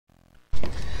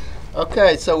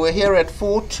Okay, so we're here at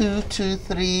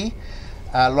 4223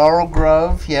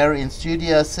 Laurelgrove here in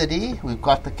Studio City. We've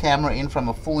got the camera in from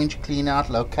a 4-inch cleanout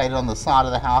located on the side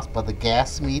of the house by the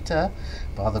gas meter,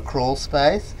 by the crawl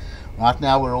space. Right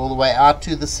now we're all the way out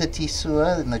to the city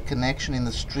sewer and the connection in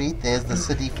the street. There's the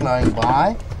city flowing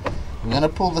by. We're going to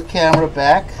pull the camera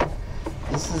back.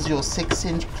 This is your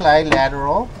 6-inch clay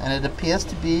lateral and it appears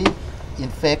to be in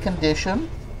fair condition.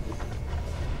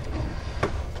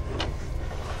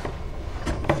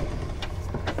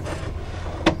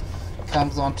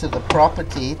 Comes onto the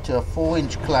property to a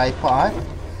 4-inch clay pipe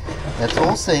that's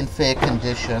also in fair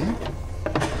condition.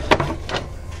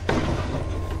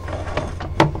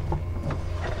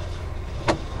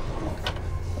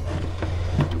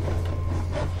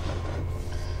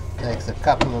 Takes a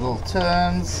couple of little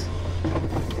turns,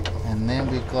 and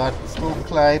then we've got still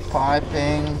clay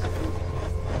piping.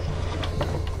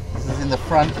 This is in the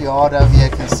front yard over here.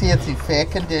 You can see it's in fair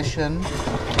condition,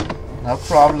 no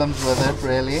problems with it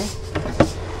really.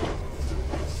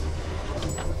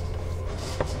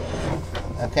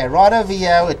 Okay, right over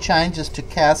here it changes to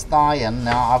cast iron.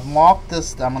 Now I've marked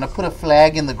this, I'm going to put a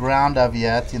flag in the ground over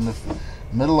here. It's in the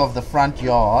middle of the front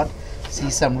yard. See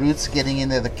some roots getting in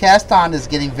there. The cast iron is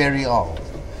getting very old.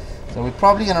 So we're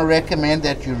probably going to recommend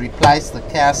that you replace the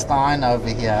cast iron over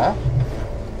here.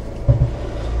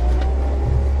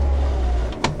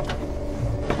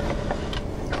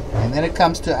 And then it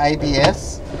comes to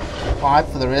ABS pipe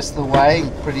for the rest of the way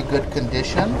in pretty good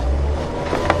condition.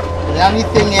 The only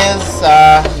thing is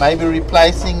maybe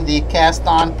replacing the cast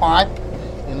iron pipe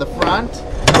in the front.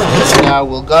 Now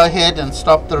we'll go ahead and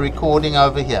stop the recording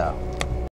over here.